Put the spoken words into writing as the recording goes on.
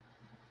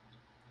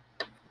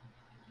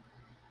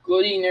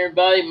Good evening,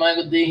 everybody.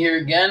 Michael D here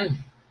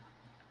again.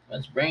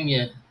 Let's bring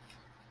you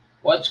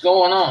what's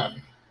going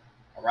on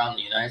around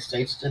the United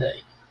States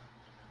today.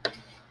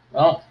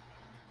 Well,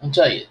 I'll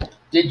tell you.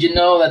 Did you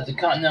know that the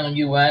continental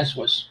U.S.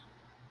 was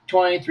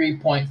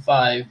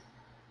 $23.5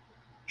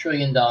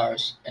 trillion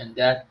in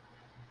debt?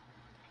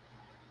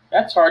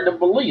 That's hard to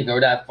believe they're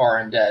that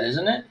far in debt,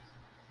 isn't it?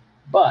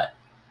 But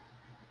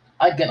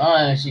I can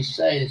honestly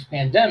say this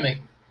pandemic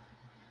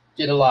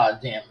did a lot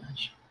of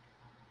damage.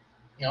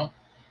 You know,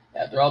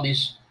 after all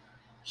these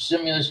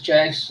stimulus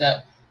checks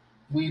that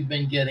we've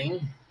been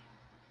getting,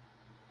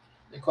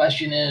 the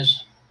question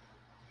is,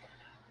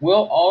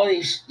 will all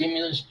these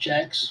stimulus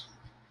checks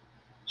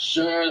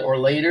sooner or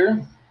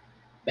later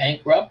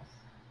bankrupt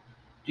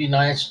the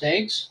United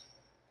States?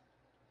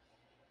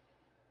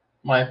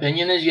 My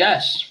opinion is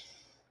yes.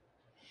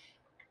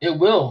 It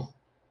will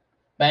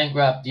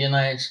bankrupt the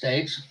United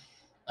States.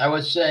 I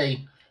would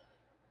say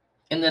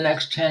in the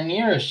next 10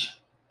 years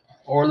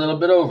or a little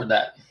bit over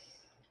that.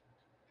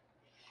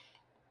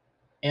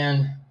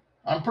 And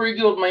I'm pretty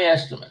good with my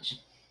estimates.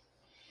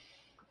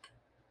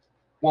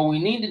 What we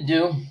need to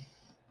do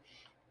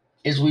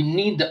is we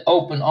need to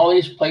open all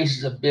these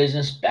places of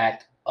business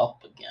back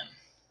up again.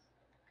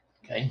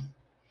 Okay?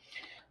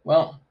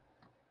 Well,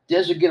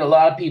 this would get a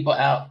lot of people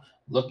out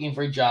looking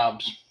for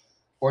jobs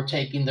or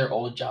taking their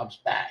old jobs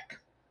back.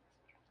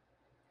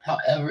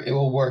 However, it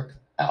will work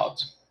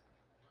out.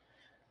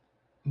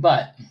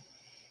 But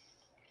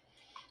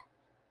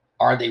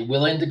are they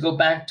willing to go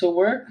back to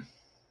work?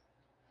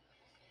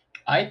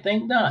 I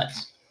think not.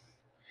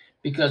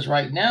 Because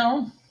right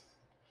now,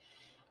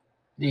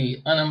 the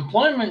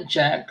unemployment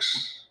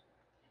checks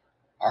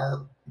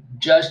are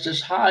just as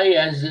high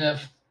as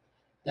if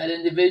that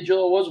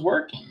individual was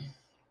working.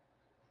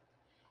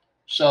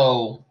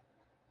 So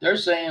they're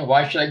saying,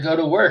 why should I go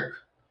to work?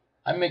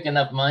 I make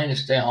enough money to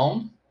stay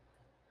home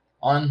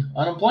on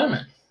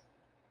unemployment.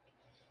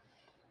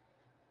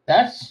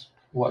 That's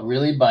what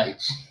really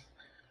bites.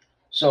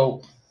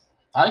 So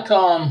I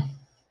call them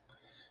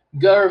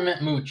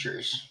government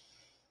moochers.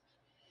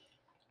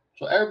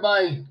 So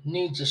everybody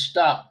needs to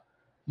stop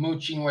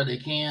mooching where they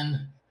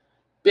can.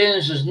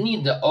 Businesses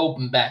need to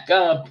open back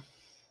up.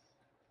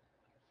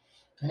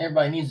 And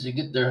everybody needs to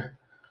get their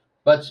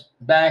butts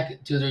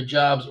back to their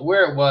jobs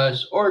where it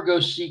was or go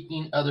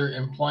seeking other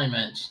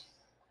employment.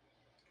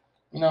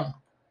 Now,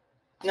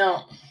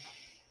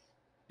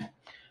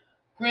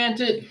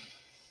 granted,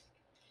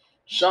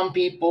 some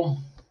people,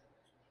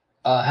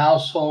 a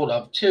household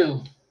of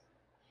two,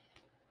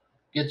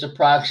 gets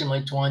approximately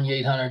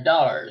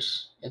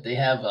 $2,800 if they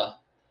have a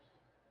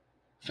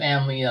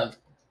family of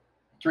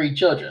 3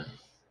 children.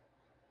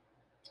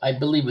 I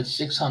believe it's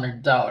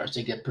 $600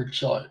 they get per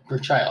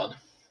child.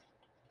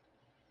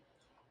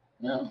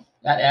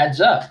 That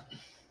adds up.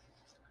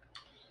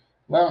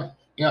 Well,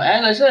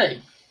 as I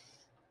say,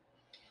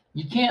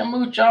 you can't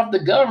mooch off the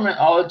government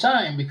all the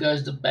time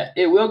because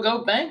it will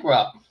go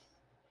bankrupt.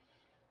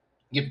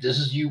 If this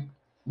is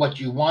what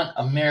you want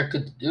America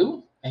to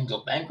do and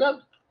go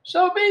bankrupt,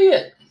 so be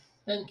it.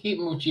 Then keep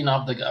mooching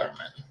off the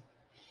government.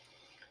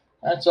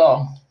 That's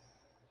all.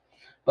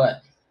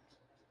 But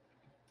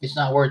it's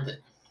not worth it.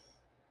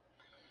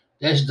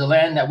 This is the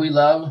land that we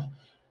love.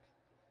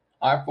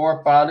 Our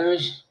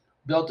forefathers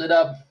built it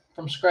up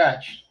from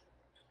scratch.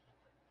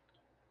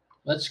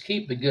 Let's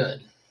keep it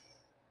good.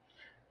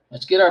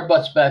 Let's get our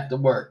butts back to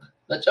work.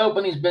 Let's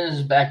open these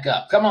businesses back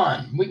up. Come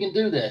on, we can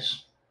do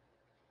this.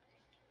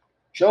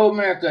 Show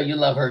America you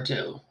love her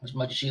too, as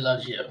much as she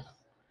loves you.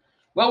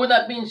 Well, with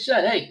that being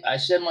said, hey, I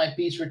said my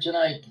piece for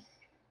tonight.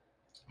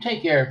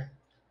 Take care.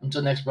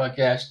 Until next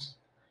broadcast.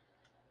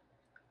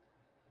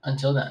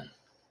 Until then,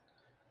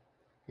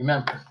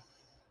 remember,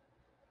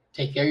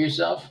 take care of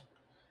yourself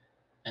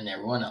and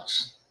everyone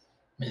else.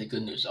 May the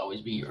good news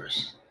always be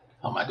yours.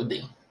 I'm Michael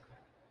D.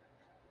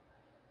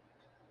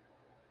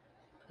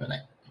 Good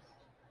night.